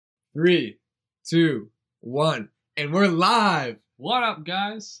3, 2, 1, and we're live. What up,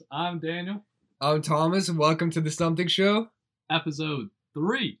 guys? I'm Daniel. I'm Thomas, and welcome to the Something Show. Episode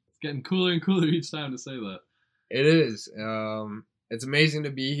 3. It's getting cooler and cooler each time to say that. It is. It's amazing to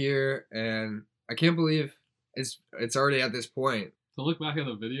be here, and I can't believe it's already at this point. To look back at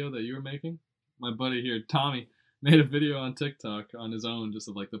the video that you were making, my buddy here, Tommy, made a video on TikTok on his own, just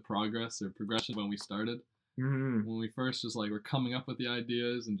of like the progress or progression when we started. Mm-hmm. When we first just like were coming up with the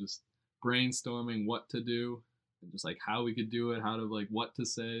ideas and just brainstorming what to do and just like how we could do it, how to like what to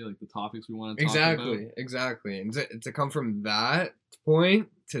say, like the topics we want to talk about. Exactly. And to come from that point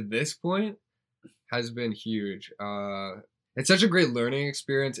to this point has been huge. It's such a great learning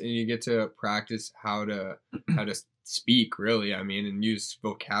experience, and you get to practice how to speak, really. I mean, and use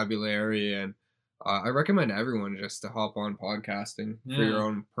vocabulary, and I recommend everyone just to hop on podcasting for your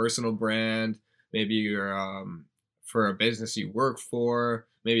own personal brand. Maybe you're for a business you work for.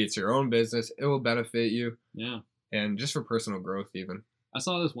 Maybe it's your own business. It will benefit you. Yeah. And just for personal growth, even. I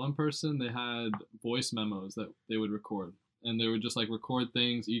saw this one person, they had voice memos that they would record. And they would just like record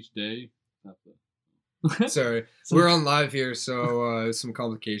things each day. Sorry. We're on live here, so some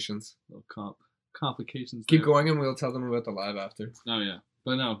complications. Complications. Keep going, and we'll tell them about the live after. Oh, yeah.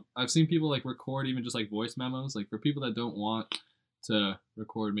 But no, I've seen people like record even just like voice memos. Like for people that don't want to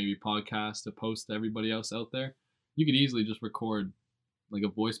record maybe podcasts to post to everybody else out there, you could easily just record like a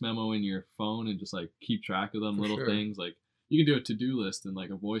voice memo in your phone and just like keep track of them. For little sure. Things like you can do a to-do list in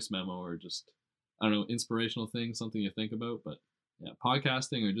like a voice memo, or just, I don't know, inspirational things, something you think about. But yeah,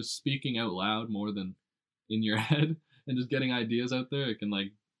 podcasting or just speaking out loud more than in your head and just getting ideas out there, it can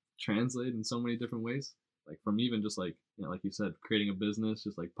like translate in so many different ways. Like from even just like, you know, like you said, creating a business,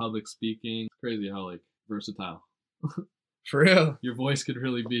 just like public speaking. It's crazy how like versatile for real your voice could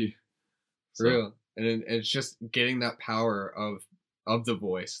really be. For real. And it's just getting that power of the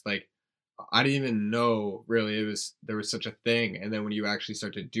voice. Like I didn't even know really there was such a thing. And then when you actually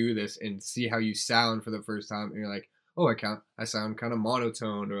start to do this and see how you sound for the first time, and you're like, oh, I sound kind of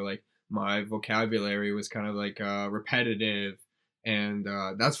monotone, or like my vocabulary was kind of like repetitive. And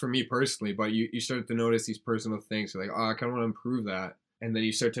that's for me personally. But you start to notice these personal things. You're like, oh, I kind of want to improve that. And then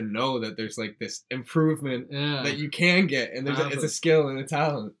you start to know that there's like this improvement that you can get. And it's a skill and a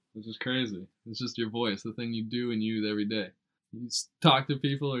talent. Which is crazy. It's just your voice, the thing you do and use every day. You talk to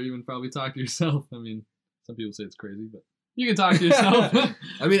people, or even probably talk to yourself. I mean, some people say it's crazy, but you can talk to yourself.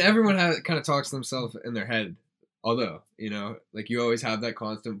 I mean, everyone kind of talks to themselves in their head. Although, you know, like you always have that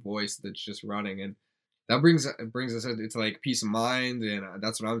constant voice that's just running, and that brings us into like peace of mind, and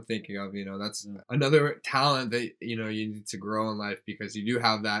that's what I'm thinking of. You know, that's another talent that, you know, you need to grow in life, because you do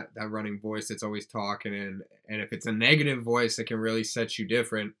have that running voice that's always talking, and if it's a negative voice, it can really set you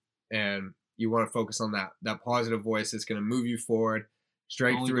different, and you want to focus on that positive voice that's going to move you forward,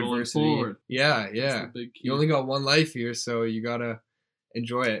 strength through adversity. Forward. Yeah. You only got one life here, so you gotta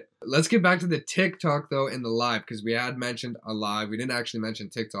enjoy it. Let's get back to the TikTok though, in the live, because we had mentioned a live. We didn't actually mention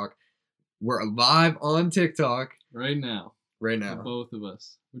TikTok. We're live on TikTok right now. Both of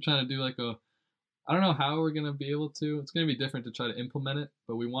us. We're trying to do like I don't know how we're going to be able to. It's going to be different to try to implement it,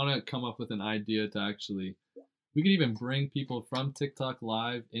 but we want to come up with an idea to actually, we could even bring people from TikTok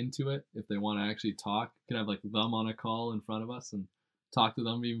live into it if they want to actually talk. We could have like them on a call in front of us and talk to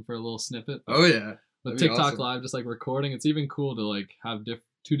them even for a little snippet. Oh yeah. With TikTok awesome. Live, just like recording, it's even cool to like have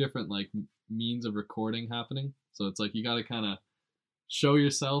two different like means of recording happening. So it's like you got to kind of show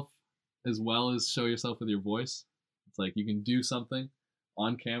yourself as well as show yourself with your voice. It's like you can do something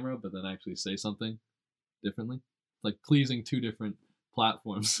on camera, but then actually say something differently. It's like pleasing two different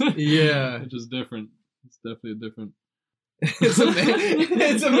platforms. Yeah. Which is different. It's definitely a different...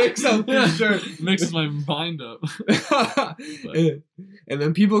 it's a mix-up for sure. Mixes my mind up. And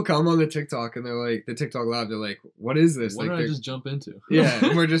then people come on the TikTok and they're like, the TikTok live, they're like, what is this? What like, did I just jump into? Yeah,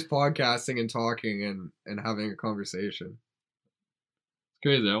 and we're just podcasting and talking and having a conversation.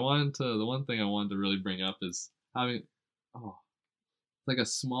 Crazy. The one thing I wanted to really bring up is having, it's like a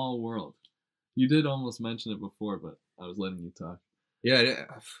small world. You did almost mention it before, but I was letting you talk. Yeah.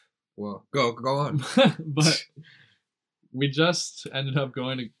 Well, go on. But we just ended up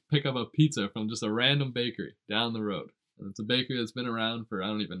going to pick up a pizza from just a random bakery down the road. And it's a bakery that's been around for I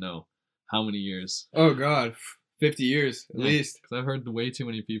don't even know how many years. Oh God, 50 years at least. Because I've heard way too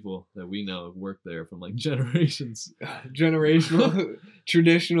many people that we know have worked there from like generations. Generational,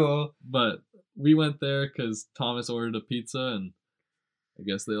 traditional. But we went there because Thomas ordered a pizza, and I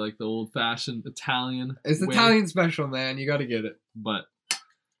guess they like the old-fashioned Italian. It's way. Italian special, man. You got to get it. But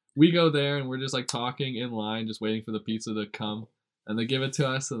we go there and we're just like talking in line, just waiting for the pizza to come. And they give it to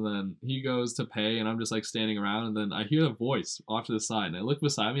us, and then he goes to pay, and I'm just like standing around, and then I hear a voice off to the side, and I look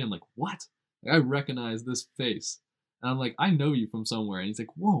beside me, I'm like, what? Like, I recognize this face. And I'm like, I know you from somewhere. And he's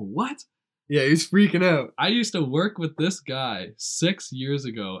like, whoa, what? Yeah, he's freaking out. I used to work with this guy 6 years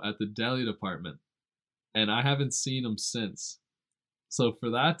ago at the deli department, and I haven't seen him since. So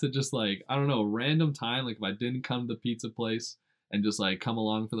for that to just like, I don't know, random time, like if I didn't come to the pizza place and just like come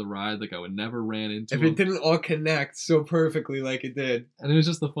along for the ride, like I would never ran into If him. it didn't all connect so perfectly like it did. And it was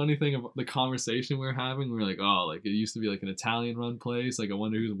just the funny thing of the conversation we were having. We were like, oh, like it used to be like an Italian run place. Like I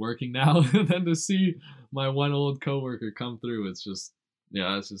wonder who's working now. And then to see my one old coworker come through, it's just,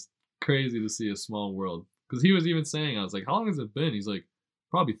 yeah, it's just crazy to see a small world. Because he was even saying, I was like, how long has it been? He's like,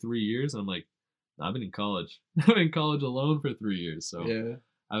 probably 3 years. And I'm like, I've been in college. I've been in college alone for 3 years. So Yeah.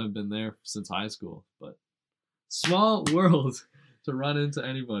 I haven't been there since high school. But small world to run into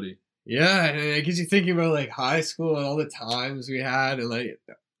anybody. Yeah, and it gets you thinking about like high school and all the times we had, and like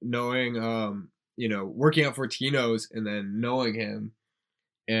knowing, working at Fortino's and then knowing him.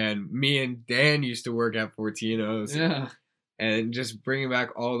 And me and Dan used to work at Fortino's. Yeah. And just bringing back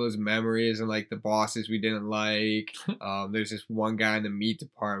all those memories and like the bosses we didn't like. There's this one guy in the meat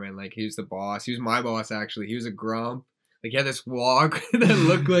department, like he was the boss. He was my boss actually. He was a grump. Like he had this walk that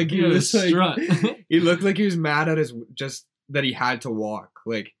looked like he was like, strut. he looked like he was mad at his just that he had to walk.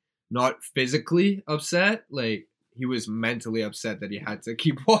 Like not physically upset, like he was mentally upset that he had to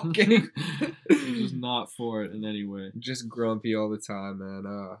keep walking. He's just not for it in any way. Just grumpy all the time,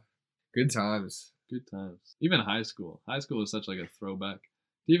 man. Good times. Good times. Even high school. High school is such like a throwback.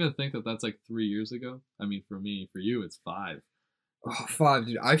 Do you even think that that's like 3 years ago? I mean, for me, for you, it's 5. Oh, 5,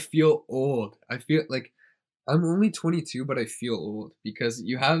 dude. I feel old. I feel like I'm only 22, but I feel old because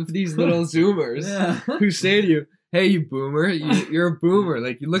you have these little Zoomers who say to you, hey, you boomer, you're a boomer.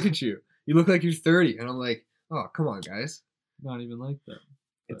 Like, you look at you. You look like you're 30. And I'm like, oh, come on, guys. Not even like that.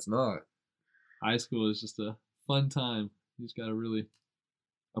 It's not. High school is just a fun time. You just got to really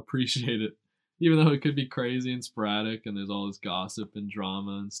appreciate it. Even though it could be crazy and sporadic and there's all this gossip and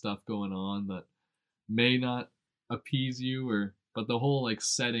drama and stuff going on that may not appease you, but the whole like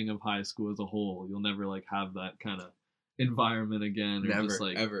setting of high school as a whole, you'll never like have that kind of environment again, or Never, just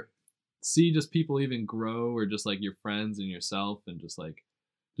like ever. See just people even grow, or just like your friends and yourself, and just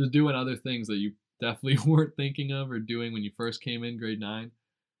doing other things that you definitely weren't thinking of or doing when you first came in grade 9.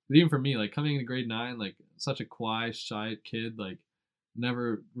 But even for me, like coming into grade 9, like such a quiet, shy kid, like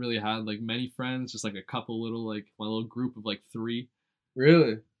never really had like many friends, just like a couple little, like my little group of like 3.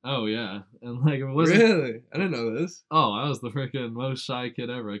 Really? Oh yeah. And like it wasn't Really? I didn't know this. Oh, I was the freaking most shy kid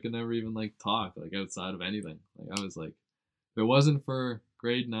ever. I could never even like talk like outside of anything. Like I was like, if it wasn't for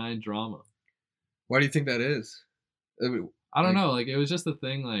grade 9 drama. Why do you think that is? I don't know, like it was just a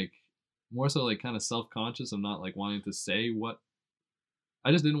thing, like more so like kind of self-conscious of not like wanting to say what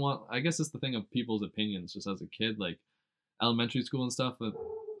I just didn't want. I guess it's the thing of people's opinions just as a kid, like elementary school and stuff, but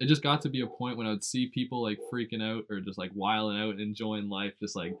it just got to be a point when I would see people like freaking out or just like wilding out and enjoying life,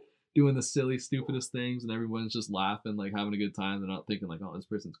 just like doing the silly, stupidest things, and everyone's just laughing, like having a good time. They're not thinking like, oh, this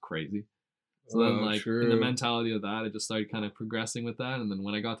person's crazy. So then like in the mentality of that, I just started kind of progressing with that. And then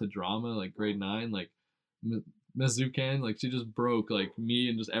when I got to drama, like grade 9, like Miss Zucan, like she just broke like me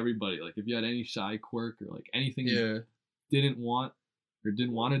and just everybody. Like if you had any shy quirk or like anything you didn't want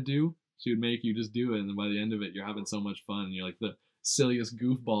to do, she would make you just do it, and then by the end of it, you're having so much fun, and you're like the silliest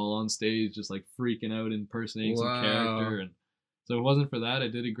goofball on stage, just like freaking out, impersonating some character. And so it wasn't for that, I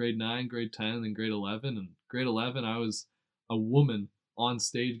did it grade 9, grade 10, and grade 11. And grade 11, I was a woman on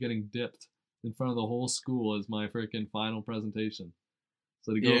stage getting dipped in front of the whole school as my freaking final presentation.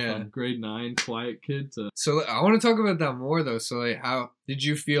 So to go from grade 9 quiet kid to... So I want to talk about that more though. So like, how did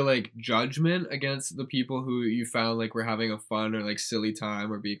you feel like judgment against the people who you found like were having a fun or like silly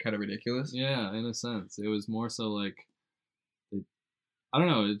time or being kind of ridiculous? Yeah, in a sense. It was more so like, I don't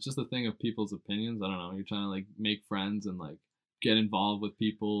know, it's just a thing of people's opinions. I don't know, you're trying to like make friends and like get involved with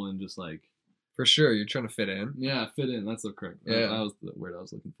people and just like... For sure, you're trying to fit in. Yeah, fit in, that's the correct... Yeah. That was the word I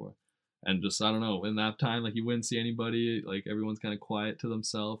was looking for. And just, I don't know, in that time, like, you wouldn't see anybody, like, everyone's kind of quiet to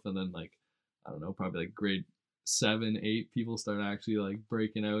themselves, and then, like, I don't know, probably, like, grade 7, 8, people start actually, like,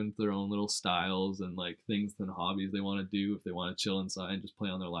 breaking out into their own little styles and, like, things and hobbies they want to do. If they want to chill inside and just play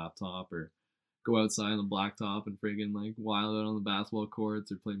on their laptop, or go outside on the blacktop and friggin', like, wild out on the basketball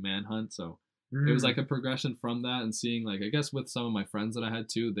courts, or play manhunt. So it was, like, a progression from that, and seeing, like, I guess with some of my friends that I had,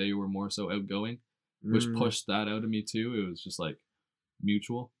 too, they were more so outgoing, which pushed that out of me, too. It was just, like,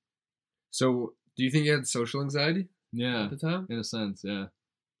 mutual. So, do you think you had social anxiety? Yeah, at the time, in a sense, yeah,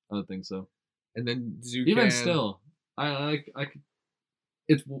 I would think so. And then Zucan... Even still, I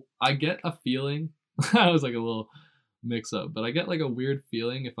get a feeling. I was like a little mix up. But I get like a weird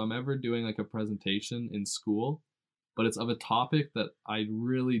feeling if I'm ever doing like a presentation in school, but it's of a topic that I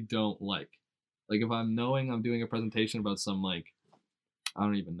really don't like. Like if I'm knowing I'm doing a presentation about some like, I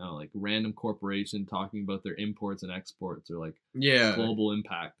don't even know, like random corporation talking about their imports and exports or like Yeah. global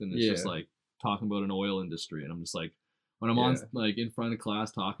impact, and it's just Yeah. like talking about an oil industry, and I'm just like, when I'm on Yeah. like in front of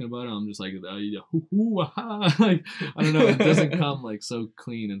class talking about it, I'm just like, like I don't know, it doesn't come like so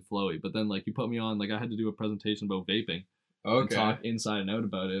clean and flowy. But then like you put me on, like I had to do a presentation about vaping and Okay. talk inside and out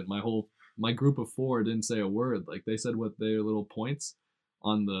about it. My group of 4 didn't say a word. Like they said what their little points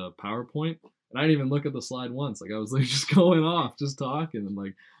on the PowerPoint, and I didn't even look at the slide once. Like I was like just going off, just talking and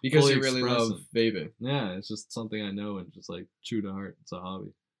like Because fully you really love expressing. vaping. Yeah, it's just something I know and just like true to heart. It's a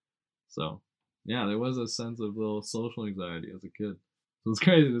hobby. So yeah, there was a sense of little social anxiety as a kid. So it's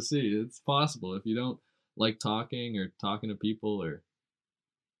crazy to see. It's possible if you don't like talking or talking to people, or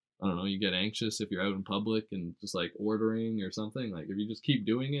I don't know, you get anxious if you're out in public and just like ordering or something. Like if you just keep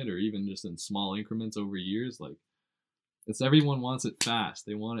doing it, or even just in small increments over years, like it's everyone wants it fast.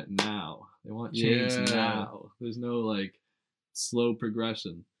 They want it now. They want change now. There's no like slow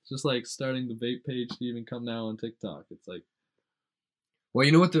progression. It's just like starting the vape page to even come now on TikTok. It's like, Well,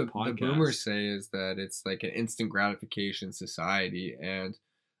 you know what the podcast. boomers say is that it's like an instant gratification society, and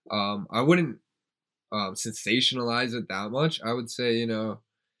I wouldn't sensationalize it that much. I would say, you know,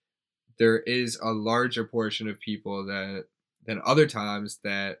 there is a larger portion of people that than other times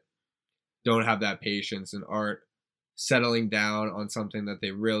that don't have that patience and aren't settling down on something that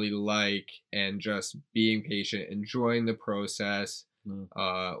they really like and just being patient, enjoying the process,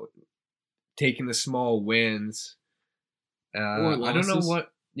 Mm. taking the small wins. Or I don't know losses.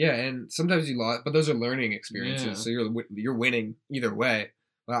 what. Yeah, and sometimes you lost, but those are learning experiences, Yeah. so you're winning either way.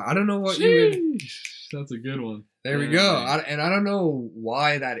 I don't know what you would. Sheesh. That's a good one. There we go. I don't know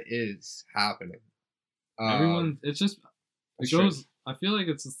why that is happening. Everyone, it's just, it It's goes, true. I feel like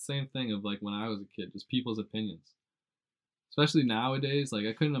it's the same thing of like when I was a kid, just people's opinions. Especially nowadays, like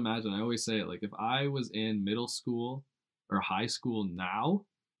I couldn't imagine, I always say it, like if I was in middle school or high school now,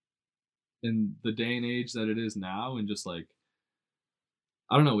 in the day and age that it is now, and just like,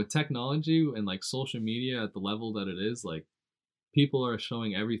 I don't know, with technology and like social media at the level that it is, like people are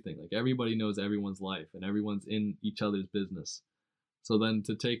showing everything. Like everybody knows everyone's life and everyone's in each other's business. So then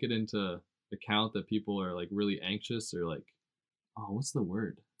to take it into account that people are like really anxious or like, oh, what's the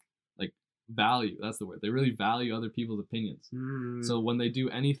word? Like value. That's the word. They really value other people's opinions. So when they do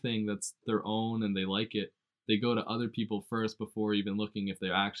anything that's their own and they like it, they go to other people first before even looking if they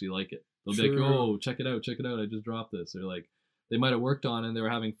actually like it. They'll be like, oh, check it out, I just dropped this. Or like they might have worked on it and they were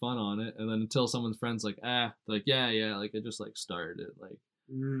having fun on it, and then until someone's friend's like, like yeah, like I just like started it. Like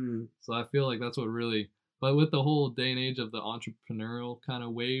so I feel like that's what really, but with the whole day and age of the entrepreneurial kind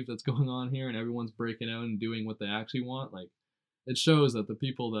of wave that's going on here and everyone's breaking out and doing what they actually want, like it shows that the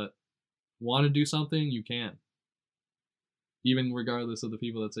people that want to do something, you can. Even regardless of the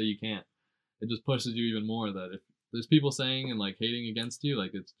people that say you can't. It just pushes you even more that if there's people saying and like hating against you,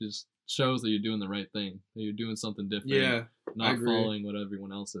 like it just shows that you're doing the right thing, that you're doing something different, Yeah, not following what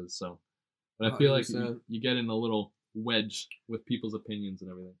everyone else is. So, but I feel like you get in a little wedge with people's opinions and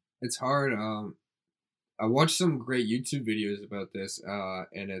everything. It's hard. I watched some great YouTube videos about this,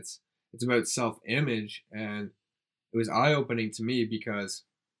 and it's about self-image, and it was eye-opening to me because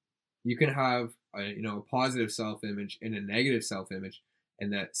you can have a positive self-image and a negative self-image,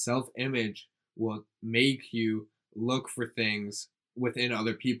 and that self-image will make you look for things within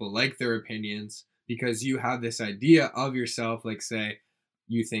other people, like their opinions, because you have this idea of yourself. Like, say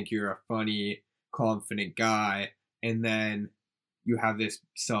you think you're a funny, confident guy, and then you have this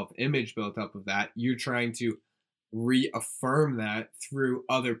self-image built up of that. You're trying to reaffirm that through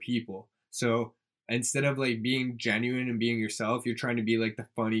other people. So instead of like being genuine and being yourself, you're trying to be like the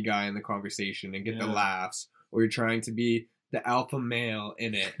funny guy in the conversation and get the laughs, or you're trying to be the alpha male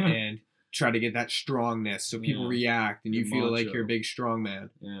in it and try to get that strongness so people react and you feel like you're a big strong man.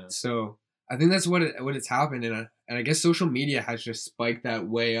 So I think that's what it's happened, and I guess social media has just spiked that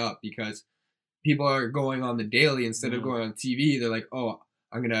way up because people are going on the daily instead of going on TV. They're like, oh,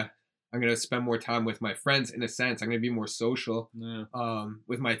 I'm gonna spend more time with my friends. In a sense, I'm gonna be more social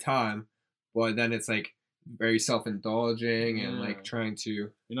with my time. But then it's like very self-indulging and like trying to.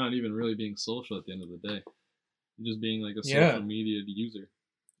 You're not even really being social at the end of the day. You're just being like a social media user.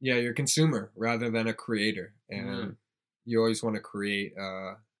 Yeah, you're a consumer rather than a creator, and you always want to create.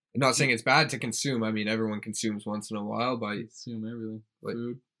 I'm not saying it's bad to consume. I mean, everyone consumes once in a while, but consume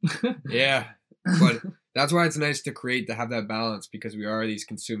everything. Food. Yeah, but that's why it's nice to create, to have that balance, because we are these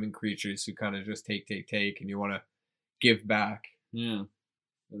consuming creatures who kind of just take, and you want to give back. Yeah.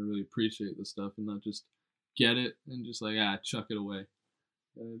 I really appreciate this stuff and not just get it and just like chuck it away.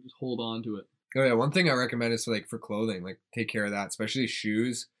 Just hold on to it. Oh yeah, one thing I recommend is like for clothing, like take care of that, especially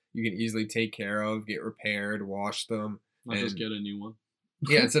shoes. You can easily take care of, get repaired, wash them, Not and just get a new one.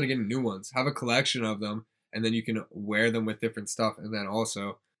 yeah, instead of getting new ones, have a collection of them, and then you can wear them with different stuff, and then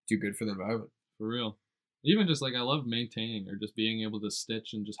also do good for the environment. For real. Even just like I love maintaining or just being able to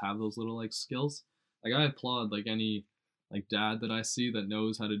stitch and just have those little like skills. Like I applaud like any like dad that I see that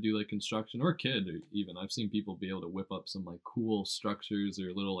knows how to do like construction, or kid, or even I've seen people be able to whip up some like cool structures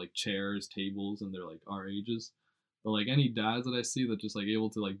or little like chairs, tables, and they're like our ages. But like any dads that I see that just like able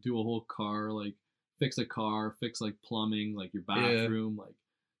to like do a whole car, like fix a car, fix like plumbing, like your bathroom, like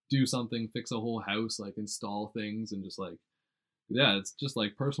do something, fix a whole house, like install things, and just like it's just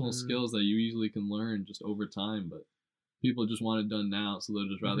like personal skills that you easily can learn just over time. But people just want it done now, so they'll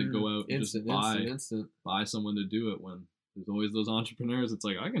just rather go out and just buy someone to do it. When there's always those entrepreneurs, it's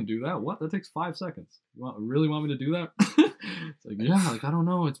like, I can do that. What? That takes 5 seconds. You really want me to do that? It's like, yeah, like I don't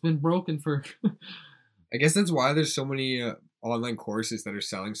know. It's been broken for. I guess that's why there's so many online courses that are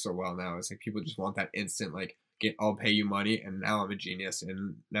selling so well now. It's like people just want that instant, like, I'll pay you money, and now I'm a genius,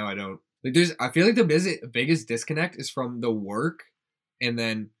 and now I don't. Like, I feel like the biggest disconnect is from the work, and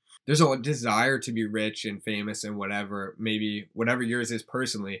then there's a desire to be rich and famous and whatever, maybe whatever yours is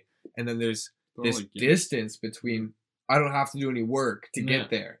personally, and then there's this distance between I don't have to do any work to get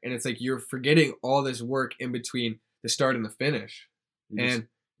there, and it's like you're forgetting all this work in between the start and the finish, and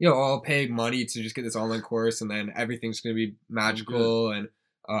I'll pay money to just get this online course, and then everything's gonna be magical, and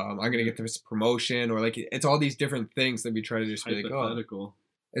I'm gonna get this promotion, or like it's all these different things that we try to just be like, oh,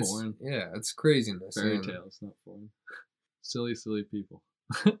 foreign. It's craziness. Fairy tales, not foreign. silly people.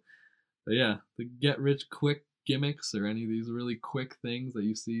 But yeah, the get rich quick gimmicks or any of these really quick things that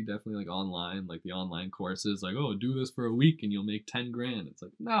you see definitely like online, like the online courses, like, oh, do this for a week and you'll make 10 grand. It's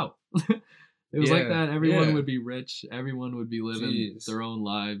like, no. It was like that. Everyone would be rich. Everyone would be living their own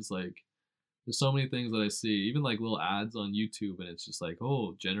lives. Like, there's so many things that I see, even like little ads on YouTube, and it's just like,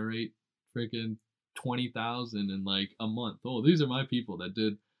 oh, generate freaking 20,000 in like a month. Oh, these are my people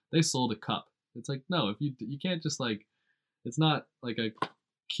that they sold a cup. It's like, no, if you can't just like, it's not like a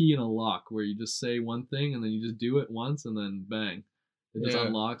key in a lock where you just say one thing and then you just do it once and then bang, it just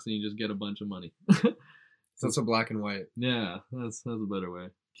unlocks and you just get a bunch of money. So it's a black and white. Yeah, that's a better way.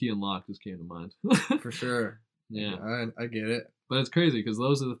 Key and lock just came to mind. For sure. Yeah, I get it. But it's crazy because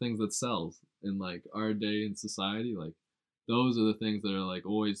those are the things that sells in like our day in society. Like those are the things that are like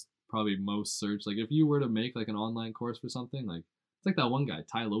always probably most searched. Like if you were to make like an online course for something, like it's like that one guy,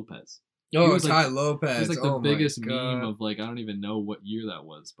 Ty Lopez. Oh, Ty Lopez. He's like the biggest meme of like, I don't even know what year that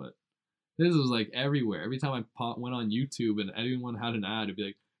was, but his was like everywhere. Every time I went on YouTube and anyone had an ad, it'd be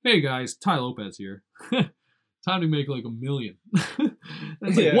like, hey guys, Ty Lopez here. Time to make like $1 million.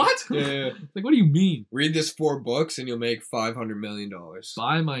 It's like, what? Yeah. Like, what do you mean? Read this 4 books and you'll make $500 million.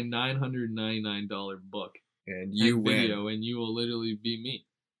 Buy my $999 book. And you win. Video, and you will literally be me.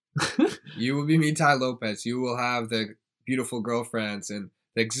 You will be me, Ty Lopez. You will have the beautiful girlfriends and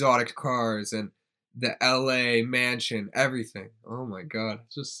the exotic cars and the LA mansion, everything. Oh my God.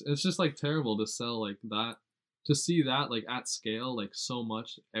 It's just like terrible to sell like that. To see that like at scale, like so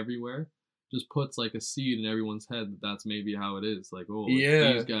much everywhere, just puts like a seed in everyone's head that that's maybe how it is. Like, oh,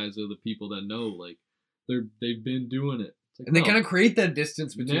 these guys are the people that know, like they've been doing it. Like, and they kind of create that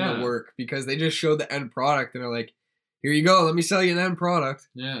distance between the work because they just show the end product and are like, here you go, let me sell you an end product.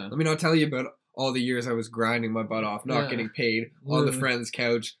 Yeah. Let me not tell you about all the years I was grinding my butt off, not getting paid, on the friend's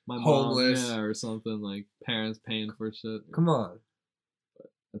couch, homeless. Mom, or something, like parents paying for shit. Come on. But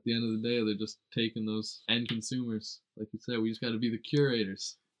at the end of the day, they're just taking those end consumers. Like you said, we just got to be the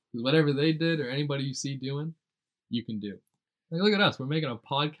curators. Because whatever they did or anybody you see doing, you can do. Like, look at us. We're making a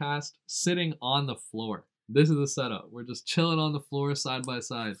podcast sitting on the floor. This is the setup. We're just chilling on the floor side by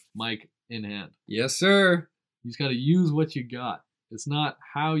side, mic in hand. Yes, sir. You just got to use what you got. It's not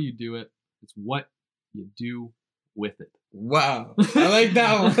how you do it. It's what you do with it. Wow. I like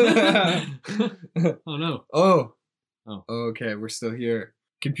that one. Oh, no. Oh. Okay, we're still here.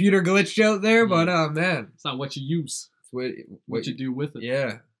 Computer glitched out there, but man. It's not what you use. It's what you do with it.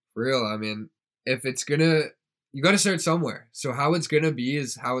 Yeah, for real. I mean, if it's gonna, you got to start somewhere. So how it's gonna be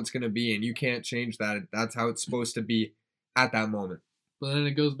is how it's gonna be, and you can't change that. That's how it's supposed to be at that moment. But then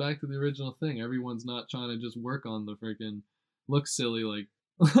it goes back to the original thing. Everyone's not trying to just work on the freaking look silly, like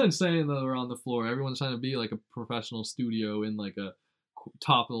saying that we're on the floor. Everyone's trying to be like a professional studio in like a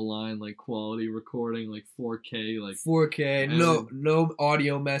top of the line, like quality recording, like 4K, like 4K. No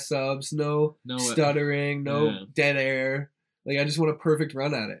audio mess ups, no stuttering, no dead air. Like, I just want a perfect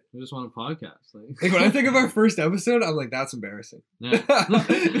run at it. We just want a podcast. Like when I think of our first episode, I'm like, that's embarrassing. Yeah.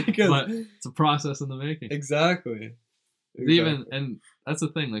 Because but it's a process in the making. Exactly. Even, and that's the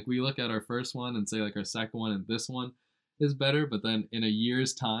thing. Like we look at our first one and say like our second one and this one is better, but then in a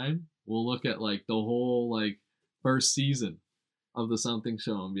year's time, we'll look at like the whole like first season of the Something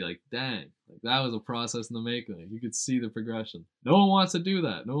Show and be like, dang, like that was a process in the making. Like, you could see the progression. No one wants to do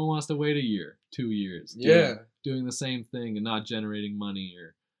that. No one wants to wait a year, 2 years. Doing the same thing and not generating money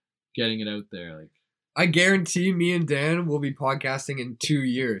or getting it out there. Like, I guarantee me and Dan will be podcasting in 2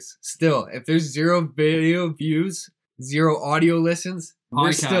 years. Still, if there's 0 video views, 0 audio listens,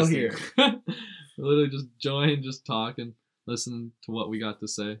 we're still here. Literally just join, just talk and listen to what we got to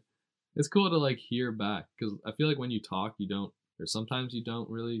say. It's cool to like hear back because I feel like when you talk, you don't, or sometimes you don't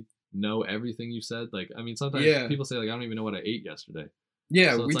really know everything you said. Like, I mean, sometimes people say like, I don't even know what I ate yesterday.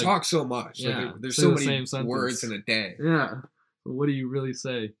 Yeah, so we talk so much. Yeah, like, there's so many words in a day. Yeah. So what do you really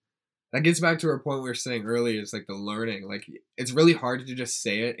say? That gets back to our point we were saying earlier. Is like the learning. Like it's really hard to just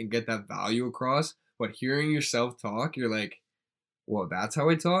say it and get that value across. But hearing yourself talk, you're like, well, that's how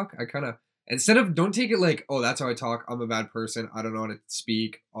I talk. I kind of, instead of, don't take it like, oh, that's how I talk. I'm a bad person. I don't know how to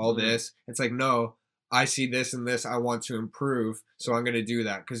speak. All this. It's like, no, I see this and this. I want to improve. So I'm going to do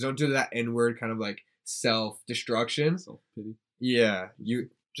that. Because don't do that inward kind of like self-destruction. Self-pity. Yeah. You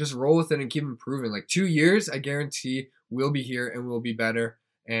just roll with it and keep improving. Like 2 years, I guarantee we'll be here and we'll be better.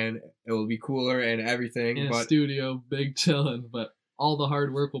 And it will be cooler and everything. In a studio, big chillin'. But all the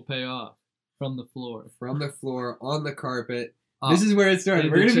hard work will pay off. From the floor. From the floor, on the carpet. This is where it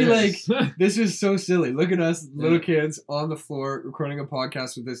started. We're going to be like, this is so silly. Look at us, little kids, on the floor, recording a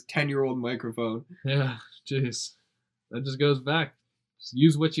podcast with this 10-year-old microphone. Yeah, jeez. That just goes back. Just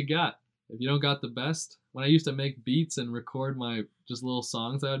use what you got. If you don't got the best. When I used to make beats and record my just little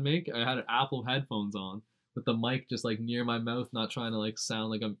songs I would make, I had Apple headphones on with the mic just like near my mouth, not trying to like sound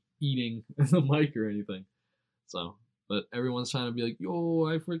like I'm eating the mic or anything. So... But everyone's trying to be like, yo,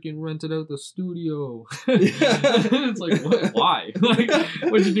 I freaking rented out the studio. It's like, what? Why? Like,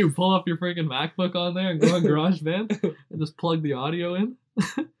 what'd you do? Pull up your freaking MacBook on there and go on GarageBand and just plug the audio in?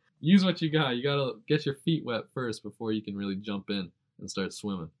 Use what you got. You got to get your feet wet first before you can really jump in and start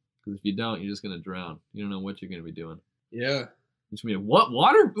swimming. Because if you don't, you're just going to drown. You don't know what you're going to be doing. Yeah. You're just going to be what?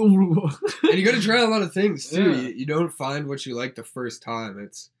 Water? And you got to try a lot of things, too. Yeah. You don't find what you like the first time.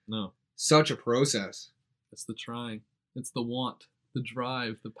 It's no such a process. It's the trying. It's the want, the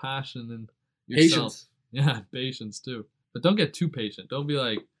drive, the passion, and yourself. Patience. Yeah, patience too. But don't get too patient. Don't be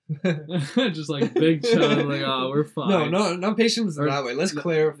like, just like big chug, like, oh, we're fine. No, not patience in that way. Let's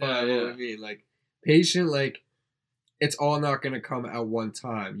clarify what I mean. Like, patient, like, it's all not going to come at one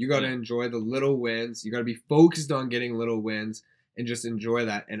time. You got to enjoy the little wins. You got to be focused on getting little wins and just enjoy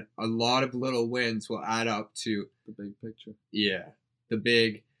that. And a lot of little wins will add up to the big picture. Yeah, the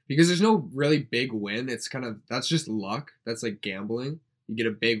big... Because there's no really big win. It's kind of, that's just luck. That's like gambling. You get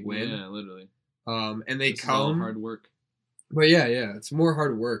a big win. Yeah, literally. And they it's all come. hard work. But yeah. It's more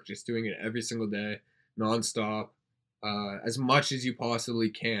hard work. Just doing it every single day, nonstop, as much as you possibly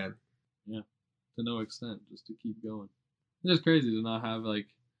can. Yeah, to no extent, just to keep going. It's just crazy to not have like,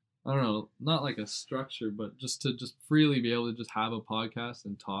 I don't know, not like a structure, but just to just freely be able to just have a podcast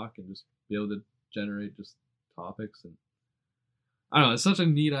and talk and just be able to generate just topics and. I don't know, it's such a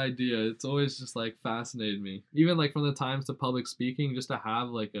neat idea. It's always just like fascinated me. Even like from the times to public speaking, just to have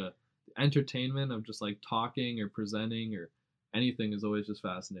like a entertainment of just like talking or presenting or anything has always just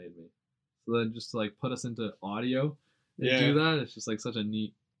fascinated me. So then just to like put us into audio and do that, it's just like such a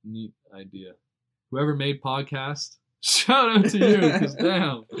neat idea. Whoever made podcast, shout out to you, because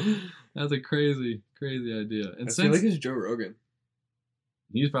damn, that's a crazy idea. And I feel like it's Joe Rogan.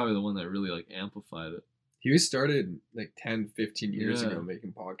 He's probably the one that really like amplified it. He was started like 10, 15 years ago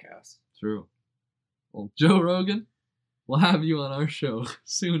making podcasts. True. Well, Joe Rogan, we'll have you on our show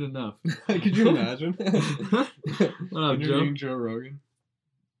soon enough. Could you imagine? What up, Joe Rogan?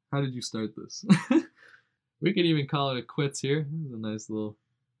 How did you start this? We could even call it a quits here. This is a nice little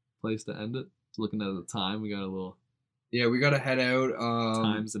place to end it. Just looking at the time, we got a little... Yeah, we got to head out.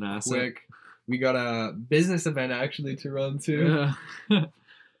 Time's an asset. Quick. We got a business event actually to run to. Yeah.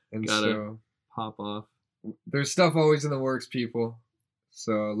 And gotta pop off. There's stuff always in the works, people.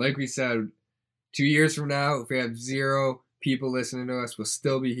 So, like we said, 2 years from now, if we have 0 people listening to us, we'll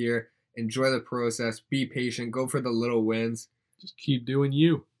still be here. Enjoy the process. Be patient. Go for the little wins. Just keep doing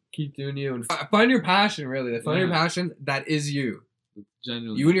you. Keep doing you. And find your passion, really. Find your passion. That is you.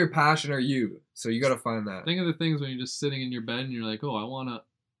 Genuinely. You and your passion are you. So you got to find that. Think of the things when you're just sitting in your bed and you're like, oh, I want to...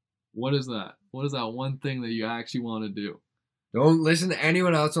 What is that? What is that one thing that you actually want to do? Don't listen to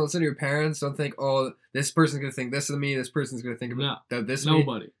anyone else. Don't listen to your parents. Don't think, oh, this person's going to think this of me. This person's going to think about this of me.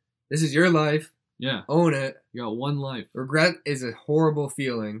 Nobody. This is your life. Yeah. Own it. You got one life. Regret is a horrible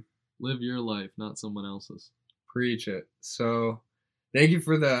feeling. Live your life, not someone else's. Preach it. So, thank you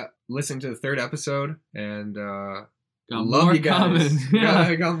for listening to the 3rd episode. And got love more you guys. coming. Yeah,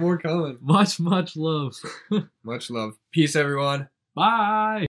 I got more coming. Much love. Much love. Peace, everyone. Bye.